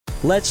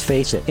Let's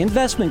face it,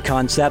 investment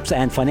concepts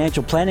and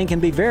financial planning can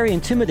be very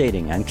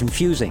intimidating and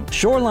confusing.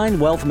 Shoreline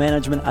Wealth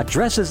Management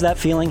addresses that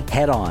feeling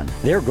head on.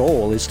 Their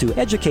goal is to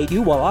educate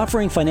you while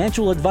offering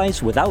financial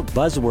advice without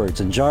buzzwords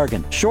and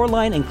jargon.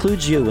 Shoreline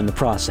includes you in the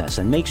process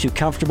and makes you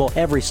comfortable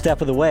every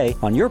step of the way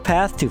on your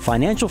path to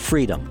financial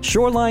freedom.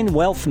 Shoreline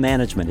Wealth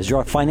Management is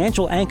your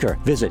financial anchor.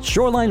 Visit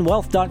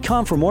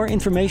shorelinewealth.com for more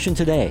information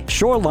today.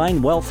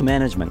 Shoreline Wealth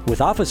Management,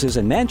 with offices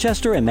in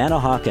Manchester and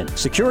Manahawkin.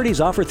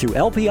 Securities offered through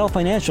LPL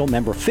Financial,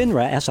 member FINRA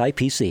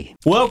SIPC.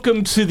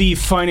 Welcome to the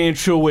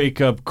Financial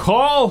Wake-Up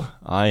Call.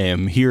 I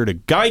am here to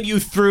guide you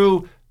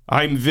through.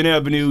 I'm Vin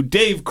Avenue.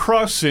 Dave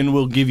Crossan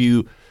will give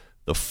you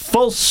the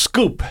full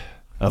scoop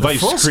of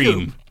ice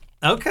cream.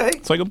 Okay.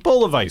 It's like a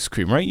bowl of ice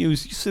cream, right? You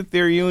sit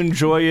there, you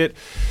enjoy it.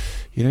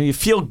 You know, you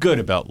feel good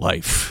about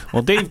life.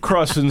 Well, Dave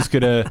Crossan's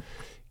going to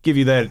give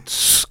you that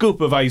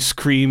scoop of ice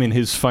cream in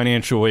his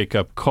Financial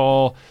Wake-Up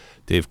Call.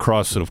 Dave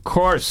Crossan, of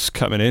course,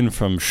 coming in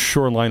from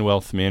Shoreline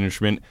Wealth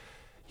Management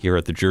here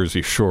at the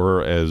Jersey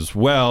Shore as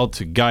well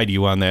to guide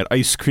you on that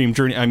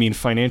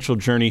financial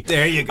journey.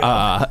 There you go.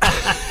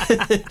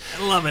 I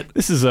love it.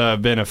 This has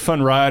been a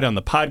fun ride on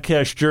the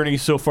podcast journey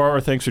so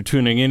far. Thanks for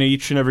tuning in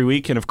each and every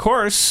week. And of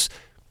course,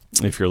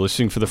 if you're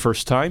listening for the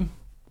first time,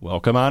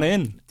 welcome on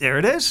in. There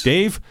it is.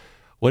 Dave,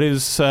 what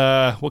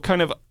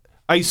kind of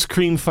ice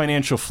cream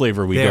financial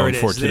flavor we going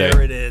for today?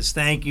 There it is.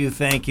 Thank you.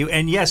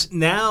 And yes,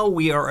 now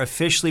we are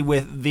officially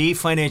with the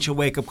Financial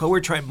Wake-Up Call. We're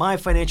trying my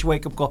Financial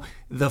Wake-Up Call,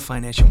 the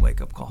Financial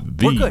Wake-Up Call.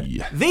 We're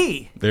good.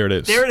 There it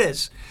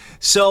is.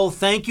 So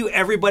thank you,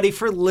 everybody,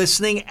 for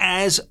listening,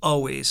 as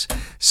always.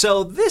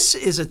 So this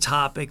is a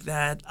topic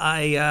that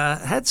I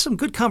had some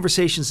good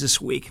conversations this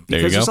week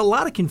because there's a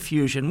lot of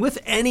confusion with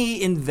any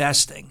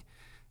investing.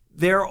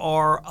 There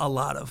are a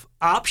lot of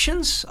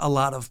options, a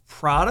lot of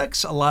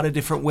products, a lot of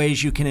different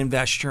ways you can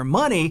invest your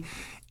money.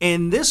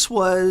 And this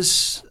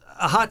was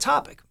a hot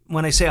topic.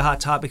 When I say a hot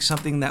topic,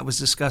 something that was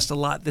discussed a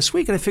lot this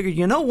week. And I figured,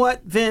 you know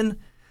what, Vin?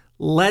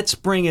 Let's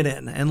bring it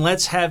in and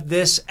let's have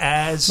this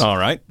as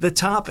the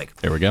topic.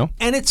 There we go.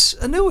 And it's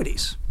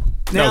annuities.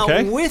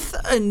 Now, with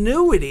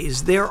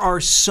annuities, there are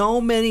so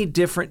many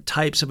different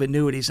types of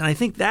annuities. And I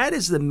think that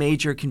is the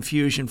major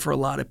confusion for a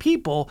lot of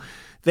people.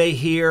 They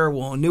hear,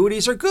 well,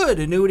 annuities are good,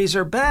 annuities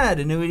are bad,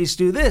 annuities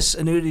do this,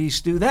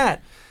 annuities do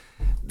that.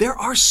 There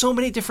are so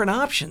many different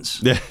options.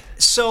 Yeah.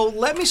 So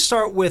let me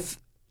start with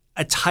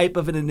a type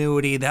of an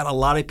annuity that a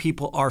lot of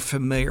people are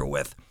familiar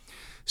with.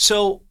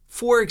 So,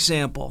 for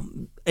example,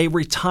 a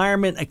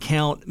retirement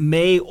account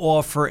may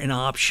offer an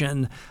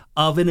option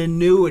of an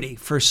annuity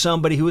for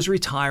somebody who is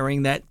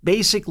retiring that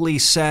basically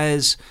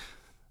says,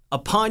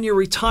 upon your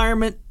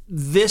retirement,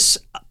 this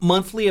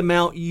monthly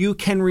amount you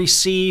can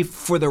receive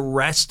for the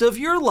rest of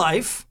your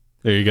life.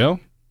 There you go.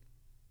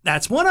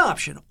 That's one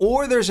option.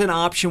 Or there's an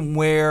option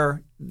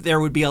where there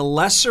would be a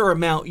lesser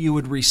amount you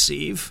would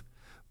receive,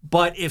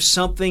 but if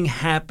something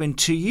happened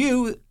to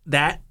you,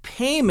 that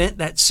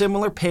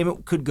similar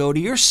payment could go to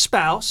your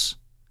spouse.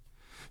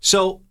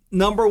 So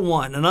number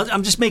one, and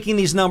I'm just making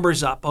these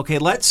numbers up. Okay,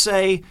 let's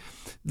say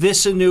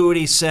this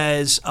annuity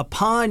says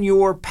upon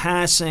your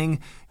passing,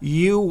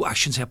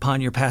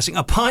 upon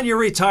your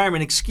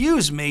retirement,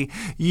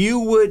 you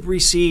would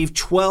receive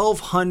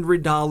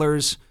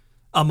 $1,200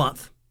 a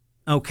month.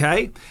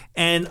 Okay?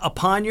 And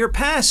upon your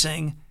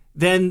passing,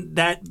 then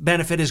that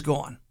benefit is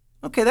gone.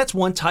 Okay, that's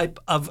one type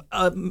of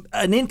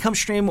an income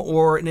stream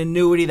or an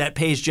annuity that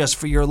pays just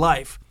for your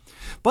life.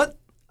 But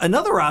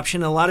another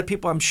option, a lot of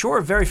people I'm sure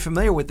are very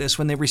familiar with this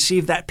when they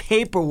receive that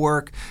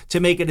paperwork to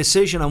make a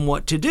decision on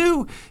what to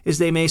do, is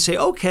they may say,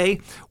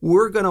 okay,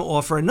 we're going to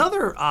offer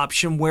another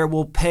option where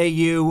we'll pay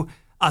you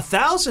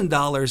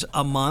 $1,000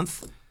 a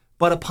month,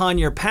 but upon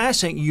your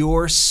passing,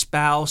 your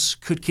spouse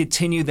could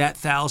continue that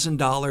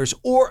 $1,000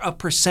 or a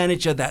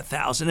percentage of that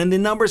 $1,000. And the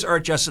numbers are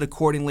adjusted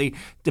accordingly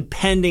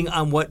depending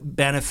on what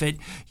benefit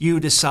you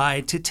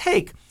decide to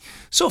take.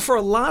 So for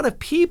a lot of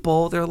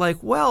people, they're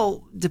like,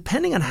 well,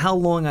 depending on how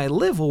long I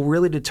live will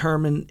really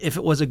determine if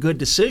it was a good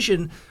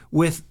decision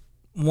with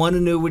one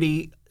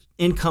annuity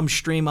income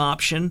stream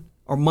option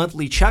or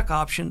monthly check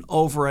option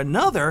over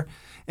another.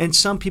 And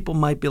some people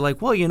might be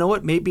like, well, you know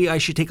what, maybe I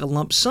should take a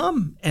lump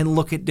sum and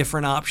look at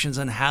different options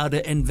on how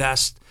to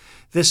invest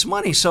this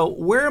money. So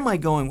where am I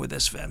going with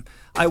this, Vin?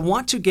 I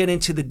want to get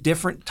into the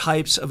different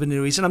types of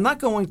annuities, and I'm not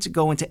going to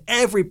go into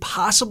every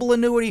possible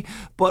annuity,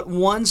 but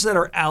ones that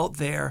are out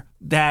there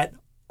that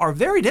are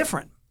very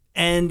different.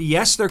 And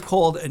yes, they're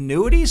called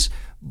annuities,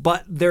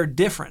 but they're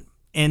different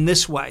in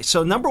this way.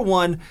 So number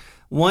one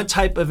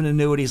type of an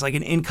annuity is like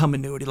an income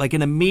annuity, like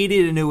an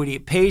immediate annuity.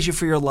 It pays you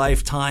for your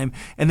lifetime,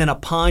 and then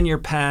upon your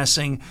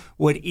passing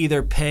would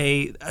either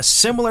pay a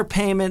similar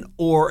payment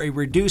or a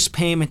reduced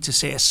payment to,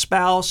 say, a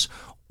spouse,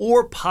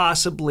 or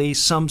possibly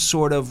some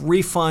sort of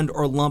refund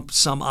or lump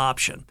sum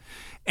option.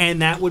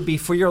 And that would be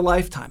for your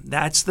lifetime.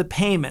 That's the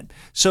payment.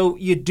 So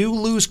you do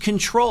lose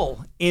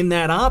control in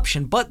that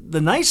option. But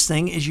the nice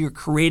thing is you're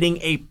creating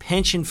a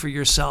pension for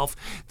yourself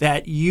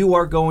that you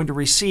are going to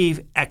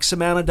receive X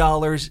amount of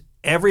dollars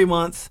every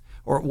month,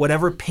 or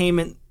whatever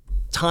payment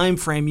time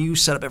frame you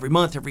set up every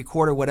month, every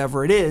quarter,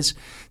 whatever it is,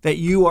 that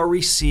you are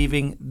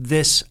receiving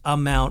this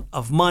amount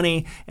of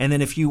money. And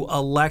then if you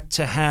elect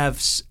to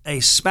have a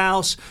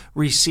spouse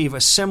receive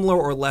a similar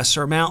or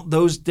lesser amount,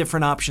 those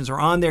different options are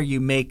on there. You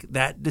make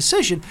that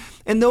decision.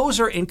 And those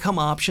are income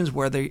options,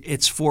 whether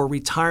it's for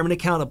retirement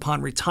account.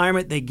 Upon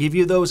retirement, they give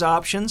you those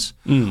options,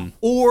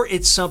 or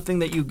it's something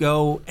that you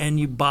go and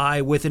you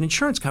buy with an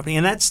insurance company.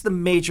 And that's the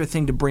major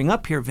thing to bring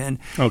up here, Vin.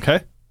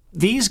 Okay.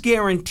 These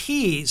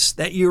guarantees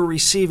that you're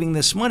receiving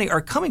this money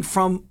are coming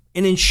from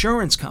an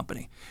insurance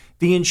company.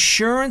 The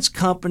insurance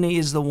company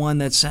is the one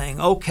that's saying,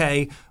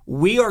 okay,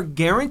 we are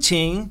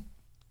guaranteeing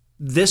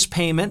this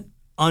payment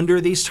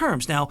under these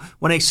terms. Now,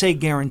 when I say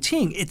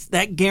guaranteeing, it's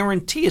that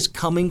guarantee is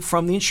coming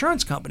from the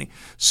insurance company.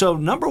 So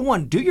number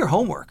one, do your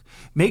homework.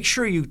 Make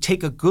sure you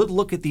take a good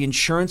look at the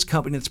insurance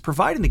company that's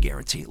providing the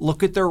guarantee.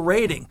 Look at their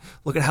rating.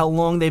 Look at how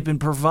long they've been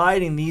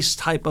providing these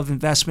type of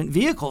investment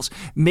vehicles.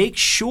 Make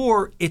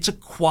sure it's a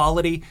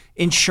quality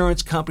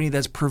insurance company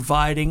that's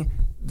providing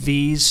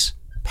these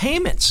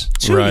payments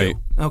to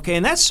you. Okay,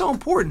 and that's so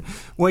important.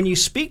 When you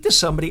speak to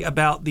somebody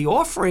about the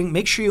offering,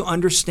 make sure you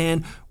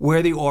understand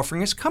where the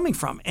offering is coming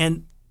from.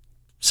 And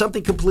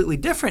something completely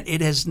different, it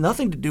has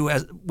nothing to do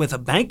with a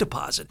bank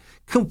deposit.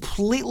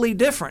 Completely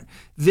different.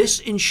 This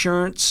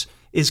insurance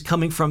is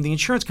coming from the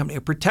insurance company.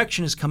 A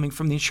protection is coming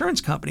from the insurance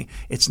company.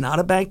 It's not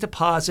a bank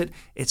deposit.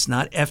 It's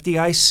not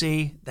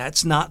FDIC.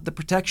 That's not the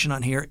protection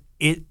on here.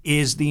 It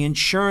is the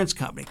insurance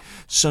company.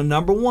 So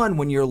number one,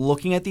 when you're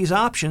looking at these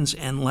options,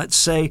 and let's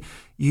say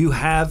you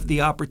have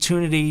the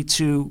opportunity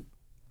to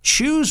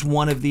choose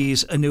one of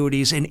these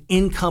annuities, an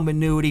income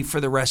annuity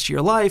for the rest of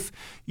your life,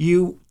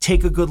 you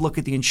take a good look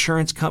at the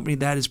insurance company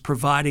that is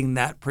providing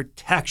that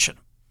protection.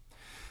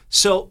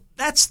 So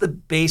that's the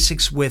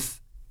basics with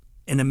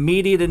an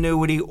immediate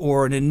annuity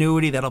or an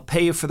annuity that'll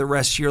pay you for the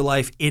rest of your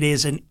life. It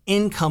is an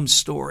income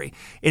story.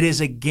 It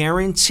is a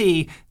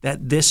guarantee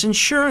that this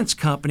insurance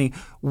company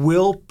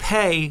will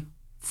pay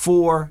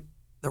for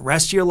the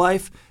rest of your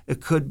life.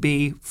 It could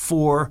be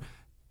for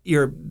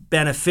your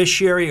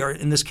beneficiary, or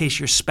in this case,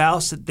 your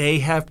spouse, that they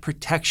have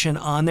protection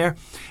on there.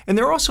 And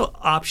there are also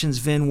options,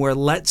 Vin, where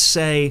let's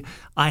say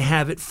I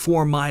have it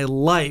for my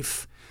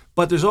life,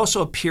 but there's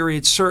also a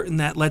period certain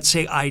that, let's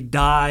say I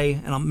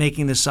die, and I'm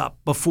making this up,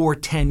 before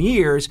 10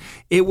 years,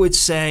 it would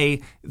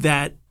say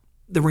that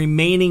the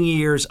remaining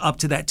years up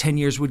to that 10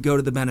 years would go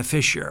to the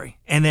beneficiary.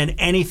 And then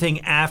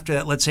anything after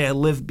that, let's say I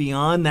live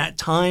beyond that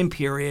time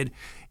period,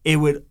 it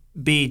would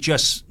be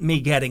just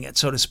me getting it,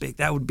 so to speak.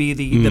 That would be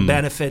the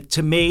benefit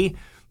to me.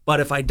 But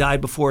if I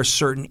died before a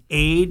certain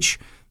age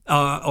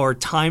or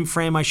time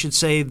frame, I should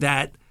say,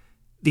 that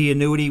the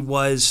annuity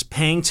was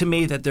paying to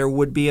me, that there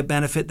would be a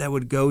benefit that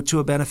would go to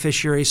a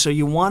beneficiary. So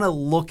you want to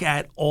look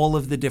at all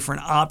of the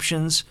different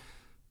options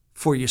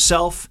for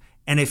yourself.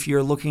 And if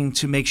you're looking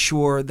to make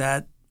sure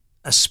that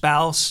a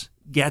spouse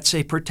gets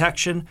a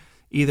protection,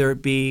 either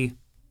it be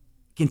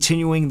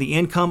continuing the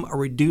income, a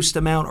reduced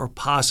amount, or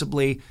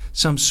possibly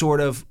some sort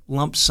of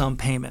lump sum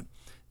payment.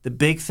 The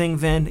big thing,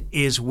 Vin,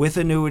 is with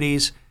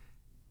annuities,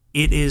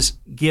 it is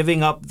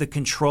giving up the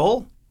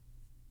control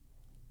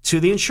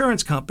to the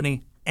insurance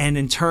company, and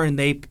in turn,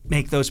 they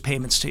make those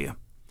payments to you.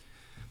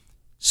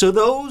 So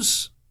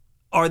those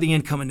are the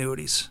income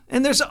annuities.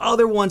 And there's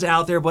other ones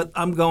out there, but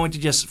I'm going to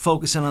just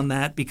focus in on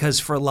that because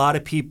for a lot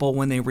of people,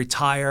 when they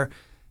retire,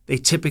 they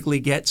typically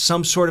get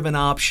some sort of an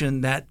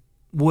option that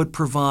would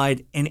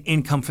provide an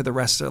income for the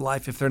rest of their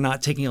life if they're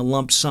not taking a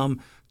lump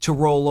sum to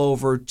roll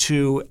over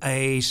to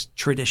a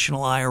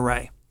traditional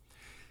IRA.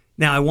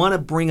 Now, I want to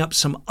bring up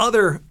some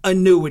other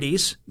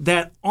annuities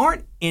that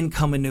aren't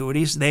income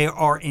annuities. They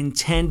are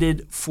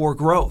intended for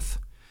growth.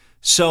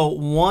 So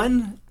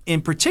one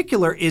in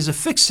particular is a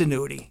fixed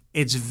annuity.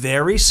 It's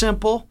very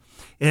simple.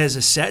 It has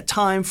a set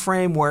time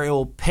frame where it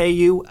will pay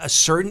you a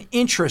certain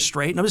interest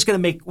rate. And I'm just going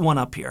to make one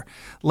up here.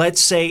 Let's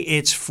say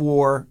it's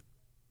for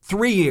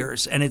 3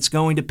 years and it's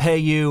going to pay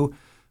you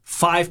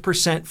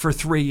 5% for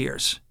 3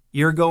 years.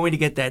 You're going to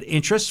get that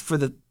interest for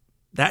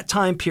that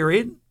time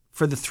period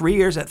for the 3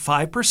 years at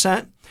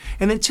 5%.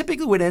 And then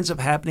typically what ends up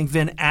happening,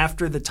 Vin,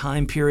 after the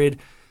time period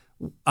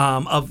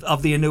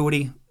of the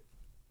annuity,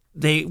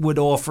 they would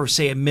offer,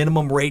 say, a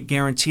minimum rate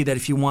guarantee that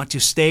if you want to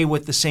stay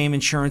with the same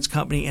insurance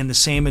company and the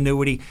same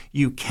annuity,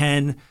 you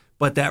can,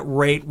 but that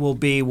rate will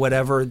be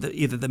whatever,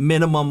 either the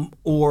minimum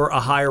or a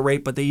higher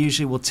rate, but they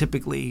usually will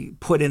typically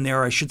put in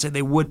there, or I should say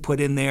they would put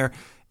in there,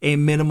 a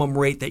minimum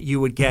rate that you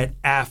would get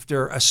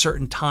after a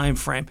certain time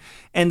frame.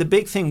 And the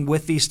big thing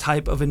with these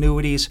type of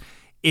annuities,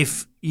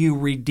 if you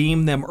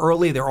redeem them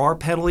early, there are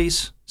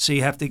penalties, so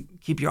you have to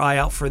keep your eye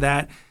out for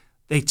that.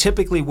 They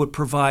typically would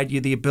provide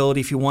you the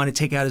ability, if you want to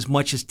take out as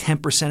much as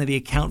 10% of the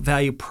account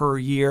value per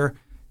year,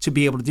 to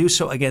be able to do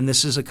so. Again,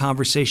 this is a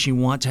conversation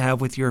you want to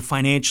have with your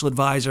financial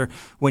advisor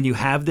when you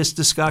have this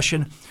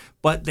discussion,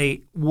 but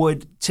they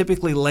would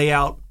typically lay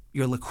out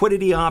your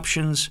liquidity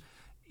options,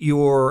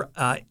 your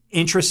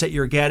interest that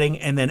you're getting,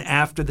 and then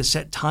after the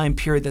set time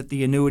period that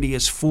the annuity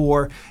is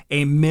for,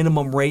 a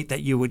minimum rate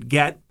that you would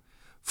get.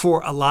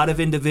 for a lot of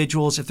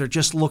individuals, if they're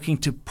just looking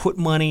to put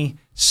money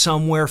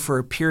somewhere for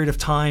a period of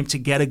time to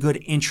get a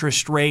good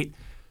interest rate,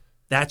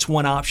 that's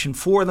one option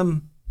for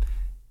them.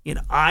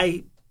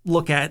 I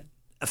look at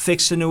a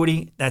fixed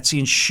annuity. That's the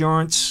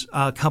insurance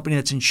company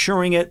that's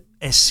insuring it.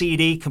 A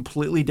CD,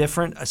 completely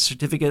different. A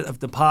certificate of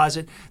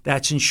deposit,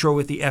 that's insured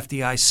with the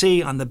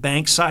FDIC. On the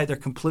bank side, they're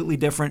completely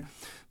different.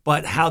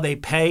 But how they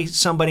pay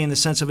somebody in the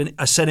sense of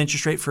a set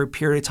interest rate for a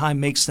period of time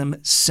makes them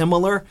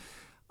similar.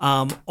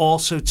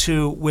 Also,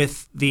 too,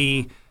 with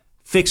the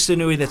fixed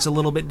annuity, that's a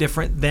little bit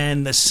different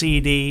than the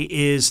CD,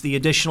 is the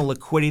additional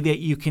liquidity that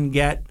you can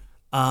get.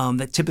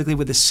 That typically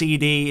with a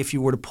CD, if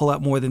you were to pull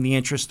out more than the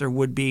interest, there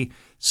would be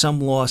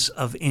some loss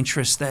of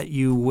interest that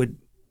you would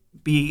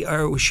be,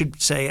 or we should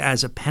say,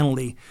 as a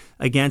penalty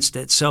against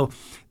it. So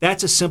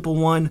that's a simple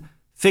one.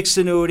 Fixed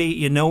annuity,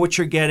 you know what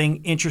you're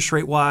getting interest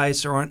rate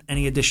wise. There aren't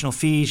any additional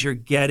fees. You're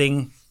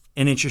getting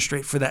an interest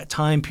rate for that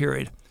time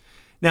period.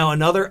 Now,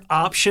 another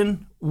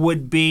option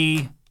would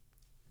be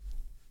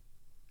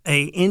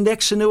a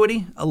index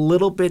annuity, a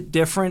little bit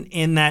different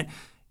in that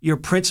your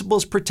principal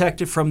is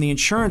protected from the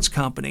insurance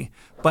company,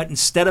 but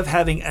instead of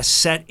having a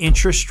set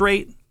interest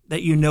rate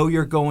that you know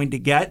you're going to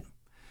get,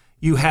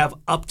 you have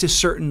up to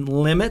certain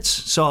limits.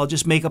 So I'll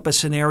just make up a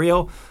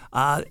scenario.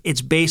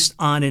 It's based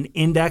on an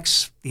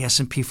index, the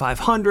S&P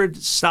 500,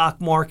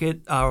 stock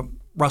market,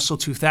 Russell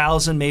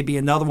 2000, maybe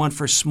another one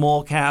for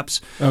small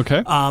caps.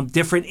 Okay.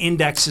 Different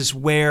indexes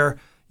where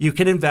you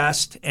can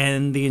invest,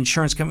 and the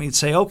insurance company would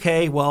say,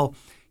 okay, well,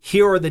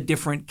 here are the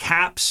different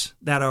caps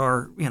that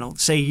are,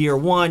 say year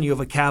one, you have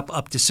a cap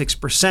up to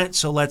 6%.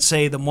 So let's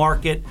say the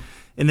market,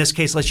 in this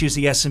case, let's use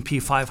the S&P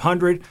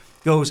 500,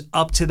 goes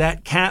up to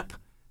that cap.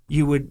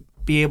 You would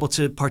be able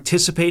to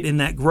participate in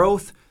that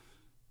growth.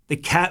 The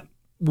cap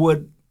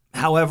would,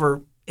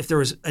 however, if there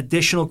was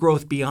additional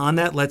growth beyond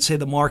that, let's say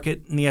the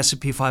market in the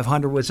S&P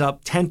 500 was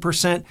up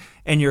 10%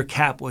 and your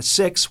cap was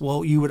 6%,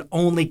 well, you would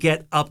only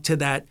get up to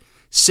that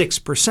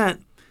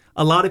 6%.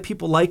 A lot of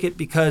people like it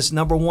because,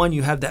 number one,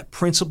 you have that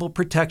principal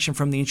protection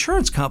from the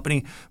insurance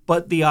company,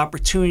 but the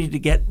opportunity to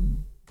get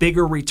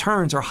bigger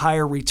returns or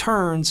higher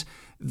returns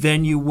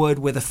than you would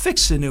with a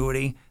fixed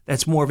annuity.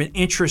 That's more of an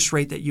interest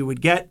rate that you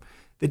would get.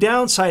 The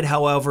downside,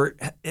 however,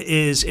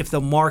 is if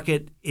the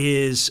market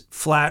is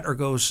flat or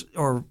goes,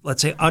 or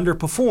let's say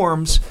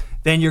underperforms,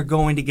 then you're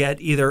going to get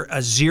either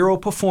a zero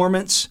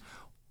performance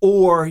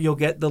or you'll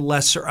get the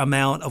lesser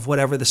amount of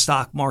whatever the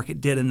stock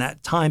market did in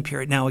that time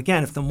period. Now,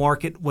 again, if the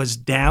market was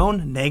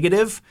down,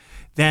 negative,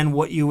 then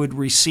what you would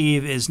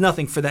receive is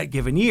nothing for that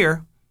given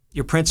year.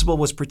 Your principal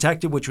was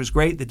protected, which was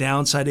great. The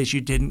downside is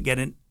you didn't get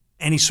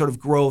any sort of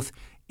growth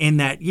in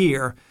that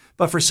year.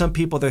 But for some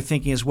people, they're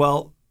thinking as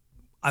well,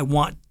 I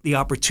want the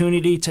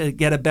opportunity to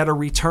get a better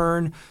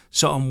return,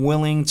 so I'm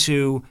willing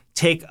to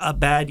take a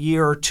bad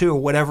year or two or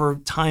whatever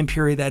time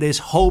period that is,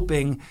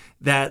 hoping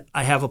that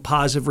I have a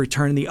positive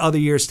return in the other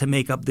years to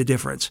make up the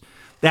difference.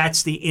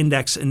 That's the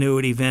index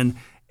annuity, Vin.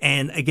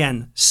 And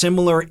again,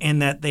 similar in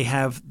that they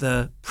have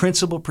the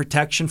principal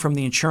protection from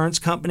the insurance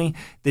company.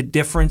 The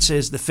difference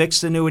is the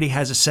fixed annuity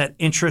has a set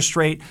interest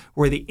rate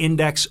where the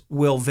index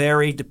will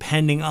vary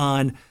depending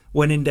on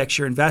what index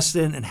you're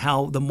invested in and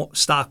how the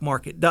stock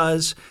market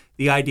does.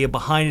 The idea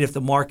behind it, if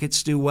the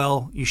markets do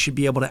well, you should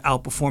be able to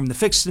outperform the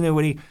fixed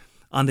annuity.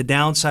 On the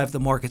downside, if the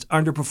markets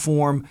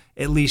underperform,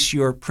 at least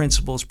your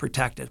principal is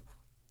protected.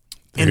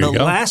 And the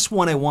last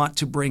one I want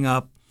to bring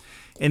up,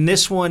 and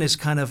this one is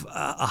kind of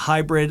a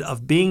hybrid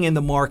of being in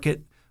the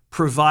market,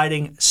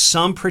 providing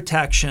some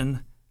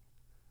protection,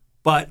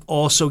 but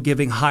also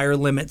giving higher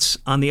limits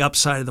on the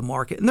upside of the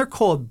market. And they're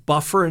called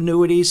buffer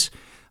annuities.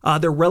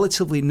 They're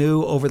relatively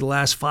new over the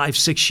last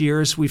 5-6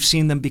 years. We've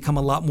seen them become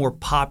a lot more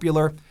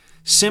popular.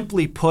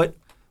 Simply put,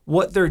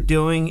 what they're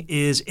doing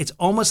is it's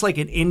almost like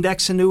an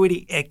index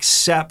annuity,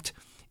 except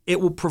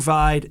it will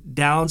provide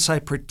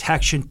downside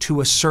protection to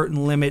a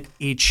certain limit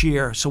each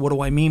year. So what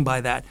do I mean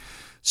by that?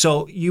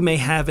 So you may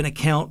have an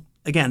account.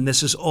 Again,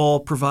 this is all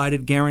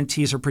provided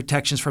guarantees or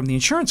protections from the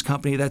insurance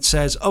company that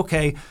says,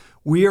 okay,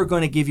 we are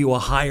going to give you a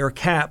higher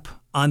cap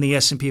on the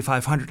S&P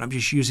 500. I'm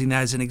just using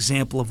that as an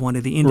example of one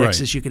of the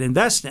indexes you can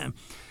invest in.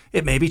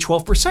 It may be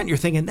 12%. You're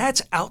thinking,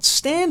 that's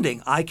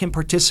outstanding. I can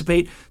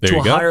participate to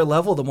a higher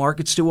level. The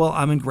markets do well.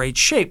 I'm in great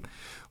shape.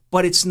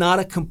 But it's not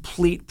a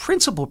complete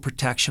principal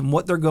protection.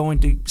 What they're going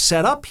to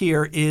set up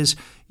here is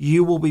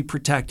you will be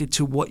protected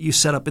to what you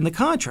set up in the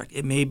contract.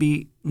 It may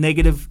be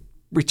negative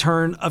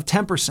return of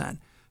 10%,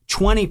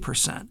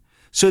 20%.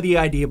 So the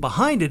idea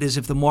behind it is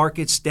if the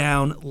market's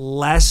down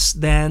less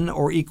than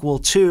or equal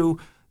to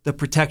the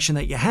protection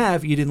that you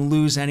have, you didn't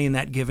lose any in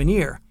that given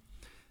year.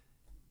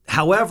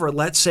 However,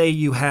 let's say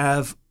you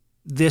have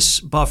this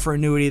buffer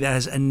annuity that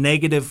has a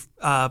negative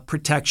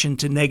protection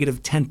to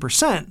negative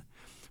 10%,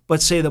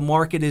 but say the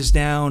market is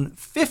down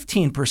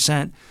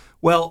 15%,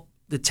 well,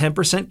 the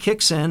 10%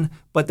 kicks in,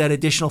 but that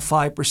additional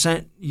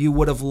 5%, you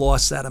would have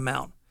lost that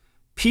amount.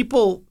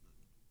 People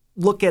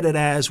look at it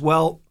as,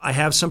 well, I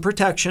have some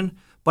protection,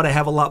 but I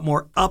have a lot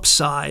more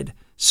upside.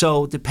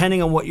 So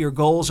depending on what your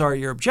goals are,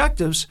 your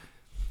objectives,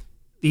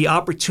 the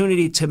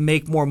opportunity to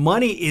make more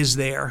money is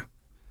there.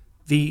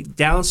 The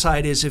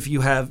downside is if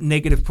you have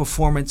negative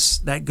performance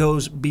that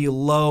goes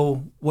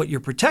below what your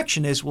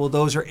protection is, well,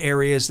 those are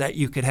areas that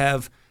you could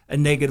have a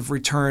negative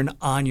return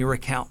on your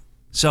account.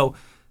 So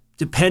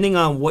depending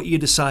on what you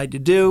decide to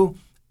do,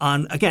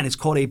 again, it's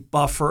called a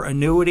buffer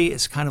annuity.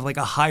 It's kind of like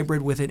a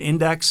hybrid with an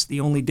index. The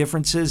only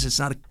difference is it's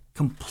not a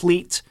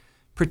complete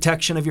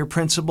protection of your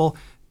principal.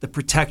 The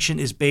protection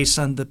is based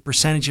on the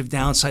percentage of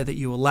downside that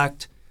you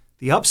elect.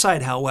 The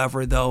upside,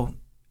 however, though,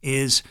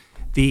 is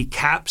the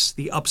caps,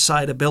 the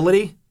upside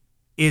ability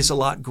is a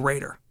lot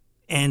greater.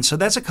 And so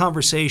that's a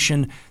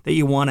conversation that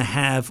you want to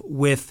have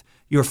with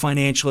your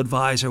financial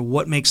advisor.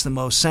 What makes the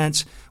most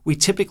sense? We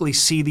typically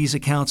see these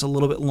accounts a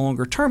little bit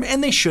longer term,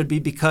 and they should be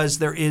because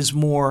there is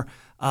more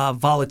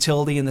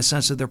volatility in the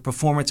sense of their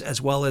performance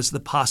as well as the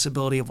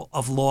possibility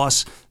of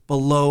loss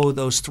below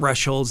those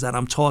thresholds that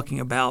I'm talking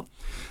about.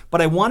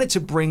 But I wanted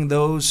to bring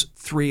those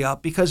three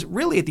up because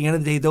really at the end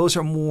of the day, those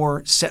are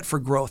more set for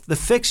growth. The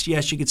fixed,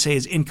 yes, you could say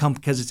is income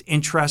because it's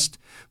interest,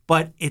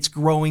 but it's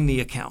growing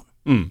the account.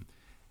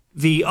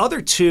 The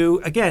other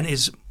two, again,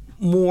 is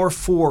more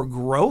for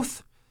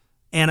growth.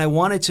 And I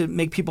wanted to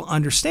make people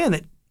understand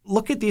that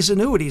look at these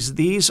annuities.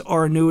 These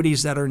are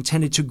annuities that are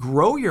intended to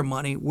grow your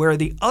money, where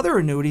the other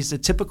annuities, the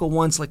typical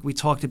ones like we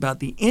talked about,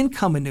 the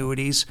income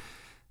annuities,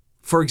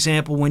 for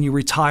example, when you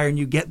retire and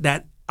you get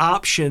that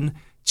option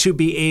to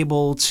be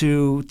able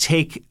to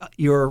take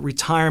your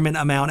retirement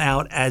amount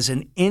out as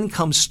an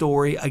income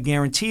story, a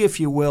guarantee, if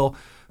you will,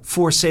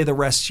 for, say, the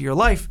rest of your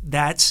life,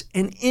 that's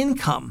an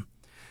income.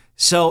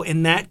 So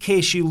in that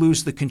case, you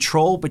lose the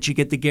control, but you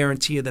get the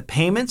guarantee of the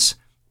payments.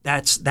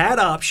 That's that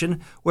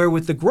option, where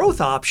with the growth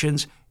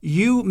options,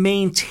 you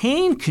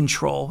maintain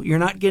control. You're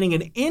not getting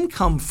an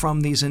income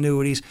from these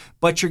annuities,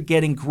 but you're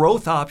getting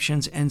growth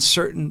options and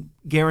certain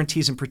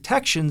guarantees and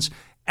protections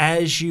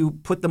as you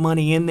put the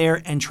money in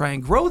there and try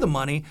and grow the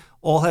money.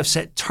 All have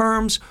set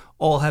terms,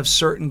 all have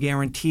certain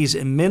guarantees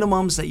and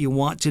minimums that you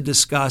want to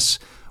discuss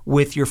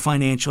with your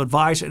financial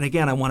advisor. And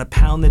again, I want to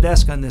pound the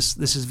desk on this.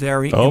 This is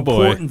very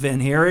important, Vin.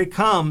 Here it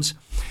comes.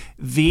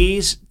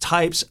 These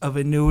types of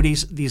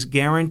annuities, these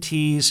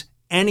guarantees,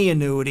 any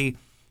annuity,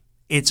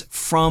 it's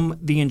from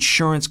the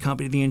insurance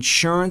company. The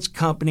insurance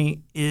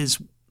company is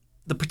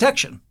the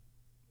protection.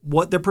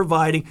 What they're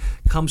providing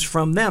comes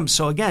from them.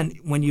 So again,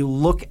 when you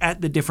look at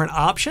the different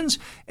options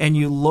and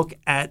you look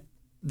at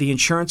the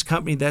insurance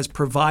company that's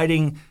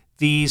providing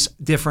these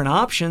different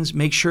options,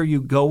 make sure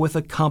you go with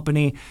a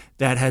company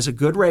that has a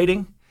good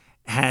rating,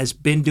 has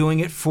been doing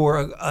it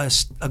for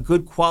a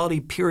good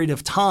quality period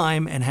of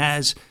time, and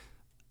has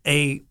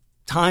a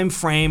time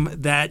frame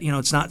that,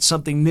 it's not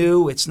something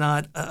new. It's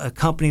not a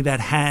company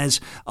that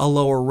has a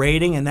lower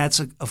rating. And that's,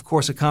 of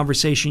course, a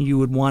conversation you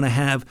would want to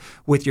have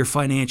with your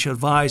financial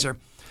advisor.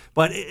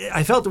 But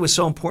I felt it was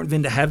so important,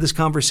 Vin, to have this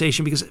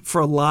conversation because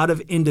for a lot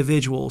of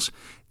individuals,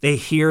 they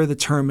hear the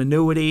term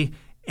annuity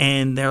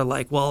and they're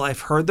like, well, I've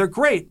heard they're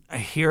great. I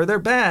hear they're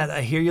bad.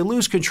 I hear you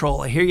lose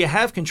control. I hear you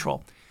have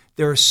control.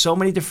 There are so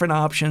many different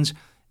options.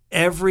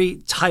 Every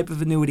type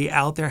of annuity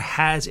out there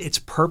has its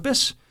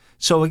purpose.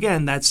 So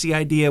again, that's the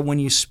idea when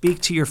you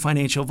speak to your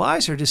financial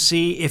advisor to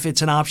see if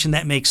it's an option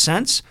that makes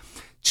sense,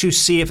 to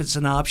see if it's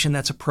an option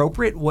that's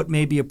appropriate. What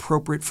may be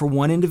appropriate for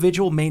one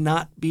individual may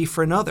not be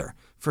for another.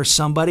 For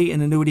somebody,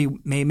 an annuity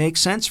may make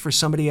sense. For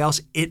somebody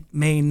else, it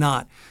may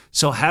not.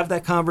 So have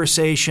that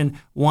conversation.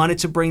 Wanted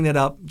to bring that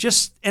up.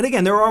 And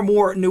again, there are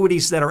more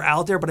annuities that are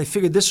out there, but I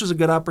figured this was a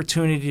good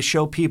opportunity to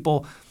show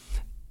people,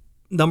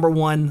 number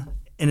one,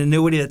 an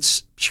annuity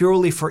that's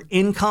purely for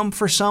income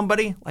for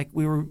somebody, like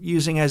we were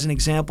using as an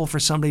example for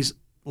somebody's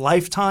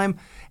lifetime,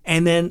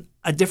 and then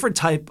a different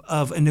type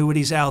of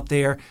annuities out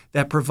there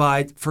that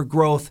provide for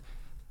growth.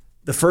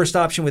 The first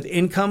option with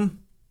income,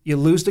 you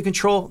lose the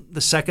control.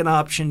 The second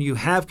option, you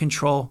have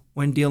control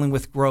when dealing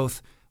with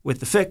growth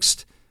with the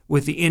fixed,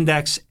 with the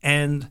index,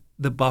 and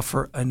the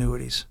buffer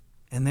annuities.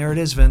 And there it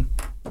is, Vin.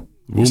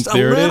 Just a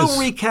little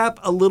recap,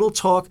 a little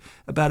talk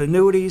about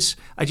annuities.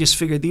 I just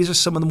figured these are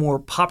some of the more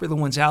popular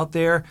ones out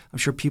there. I'm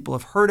sure people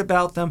have heard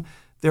about them.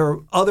 There are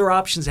other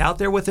options out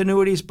there with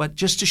annuities, but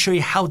just to show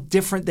you how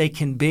different they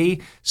can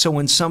be. So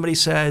when somebody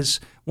says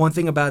one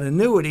thing about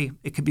annuity,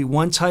 it could be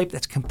one type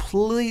that's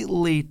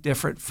completely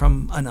different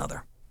from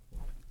another.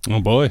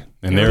 Oh, boy.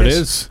 And there it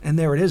is. And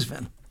there it is,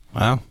 Vin.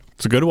 Wow.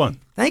 It's a good one.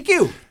 Thank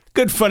you.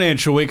 Good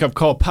Financial Wake-Up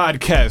Call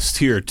podcast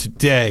here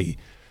today.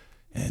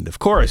 And, of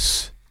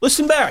course,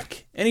 listen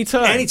back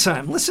anytime.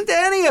 Anytime. Listen to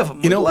any of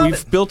them.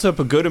 We've built up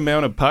a good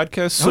amount of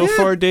podcasts so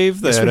far,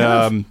 Dave,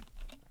 that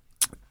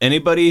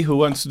anybody who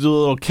wants to do a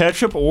little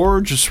catch-up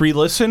or just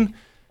re-listen,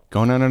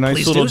 going on a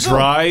nice little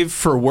drive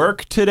for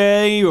work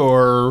today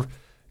or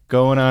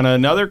going on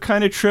another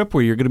kind of trip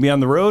where you're going to be on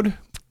the road,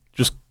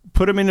 just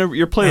put them in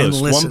your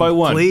playlist one by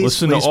one.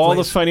 Listen to all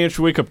the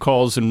financial wake-up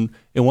calls in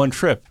one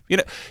trip.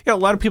 A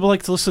lot of people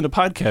like to listen to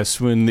podcasts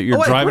when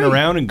you're driving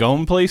around and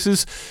going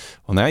places.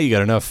 Well, now you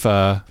got enough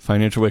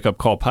financial wake-up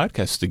call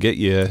podcasts to get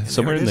you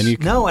somewhere. And then you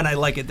and I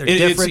like it. They're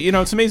different.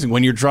 It's amazing.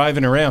 When you're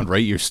driving around, right,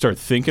 you start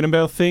thinking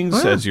about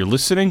things as you're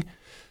listening.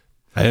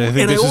 I think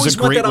and this I is always a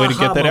great way to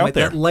get that moment, out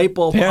there. That light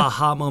bulb Yeah.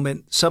 aha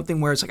moment,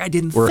 something where it's like, I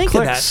didn't Where it think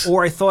of clicks. that.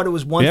 Or I thought it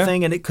was one Yeah.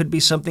 thing and it could be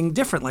something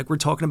different, like we're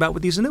talking about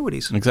with these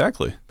annuities.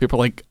 Exactly. People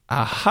are like,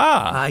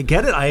 aha. I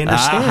get it. I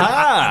understand.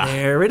 Aha.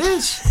 There it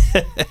is.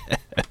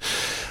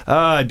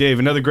 Dave,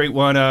 another great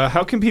one.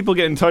 How can people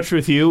get in touch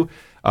with you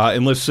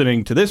in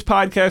listening to this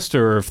podcast,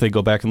 or if they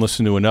go back and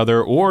listen to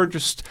another, or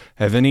just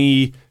have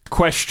any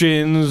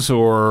questions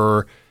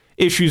or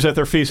issues that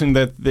they're facing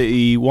that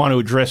they want to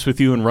address with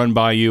you and run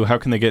by you? How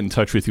can they get in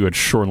touch with you at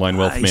Shoreline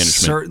Wealth Management? I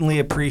certainly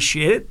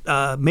appreciate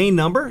it. Main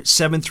number,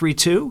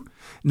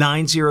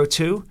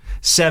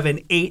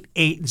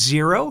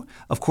 732-902-7880.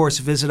 Of course,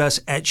 visit us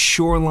at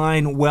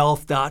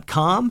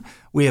shorelinewealth.com.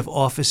 We have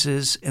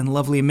offices in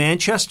lovely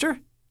Manchester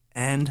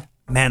and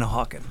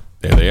Manahawkin.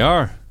 There they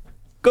are.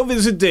 Go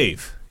visit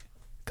Dave.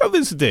 Have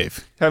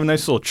a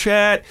nice little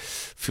chat.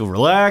 Feel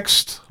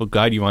relaxed. He'll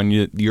guide you on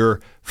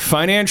your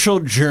financial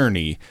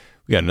journey.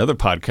 We got another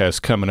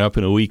podcast coming up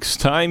in a week's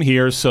time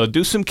here, so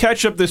do some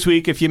catch-up this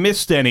week if you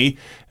missed any,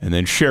 and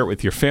then share it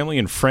with your family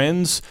and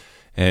friends.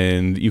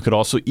 And you could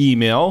also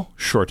email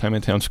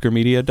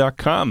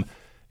shorttime@townsquaremedia.com.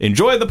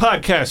 Enjoy the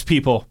podcast,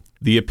 people.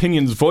 The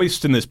opinions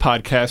voiced in this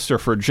podcast are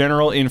for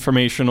general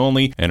information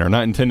only and are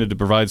not intended to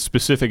provide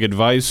specific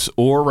advice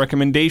or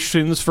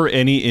recommendations for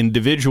any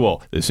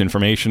individual. This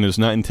information is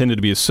not intended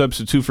to be a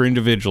substitute for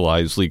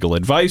individualized legal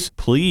advice.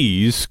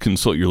 Please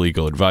consult your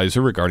legal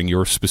advisor regarding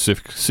your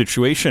specific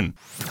situation.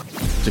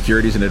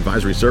 Securities and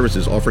advisory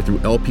services offered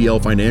through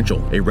LPL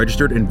Financial, a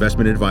registered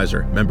investment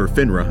advisor, member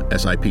FINRA,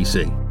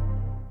 SIPC.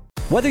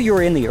 Whether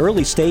you're in the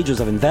early stages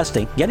of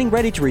investing, getting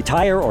ready to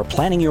retire, or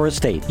planning your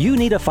estate, you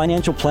need a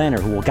financial planner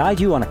who will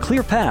guide you on a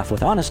clear path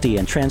with honesty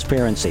and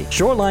transparency.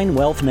 Shoreline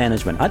Wealth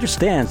Management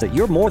understands that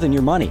you're more than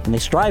your money, and they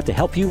strive to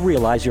help you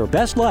realize your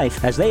best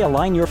life as they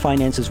align your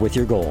finances with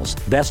your goals.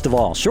 Best of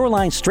all,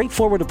 Shoreline's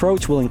straightforward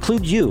approach will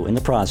include you in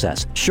the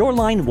process.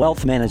 Shoreline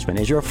Wealth Management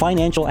is your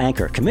financial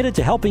anchor, committed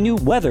to helping you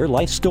weather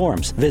life's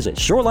storms. Visit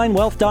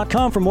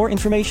shorelinewealth.com for more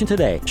information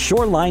today.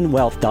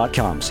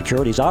 Shorelinewealth.com.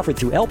 Securities offered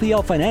through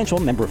LPL Financial,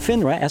 member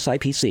FINRA,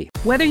 SIPC.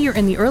 Whether you're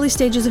in the early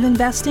stages of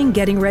investing,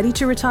 getting ready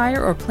to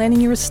retire, or planning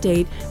your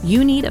estate,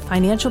 you need a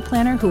financial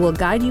planner who will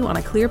guide you on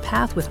a clear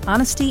path with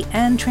honesty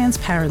and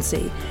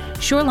transparency.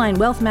 Shoreline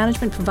Wealth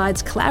Management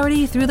provides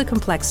clarity through the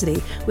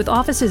complexity with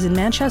offices in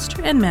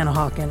Manchester and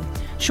Manahawkin.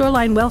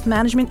 Shoreline Wealth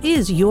Management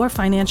is your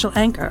financial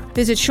anchor.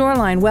 Visit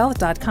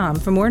shorelinewealth.com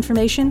for more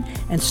information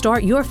and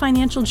start your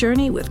financial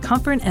journey with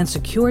comfort and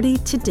security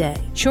today.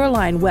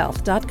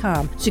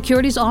 shorelinewealth.com.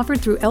 Securities offered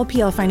through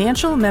LPL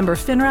Financial, member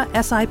FINRA,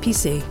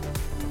 SIPC.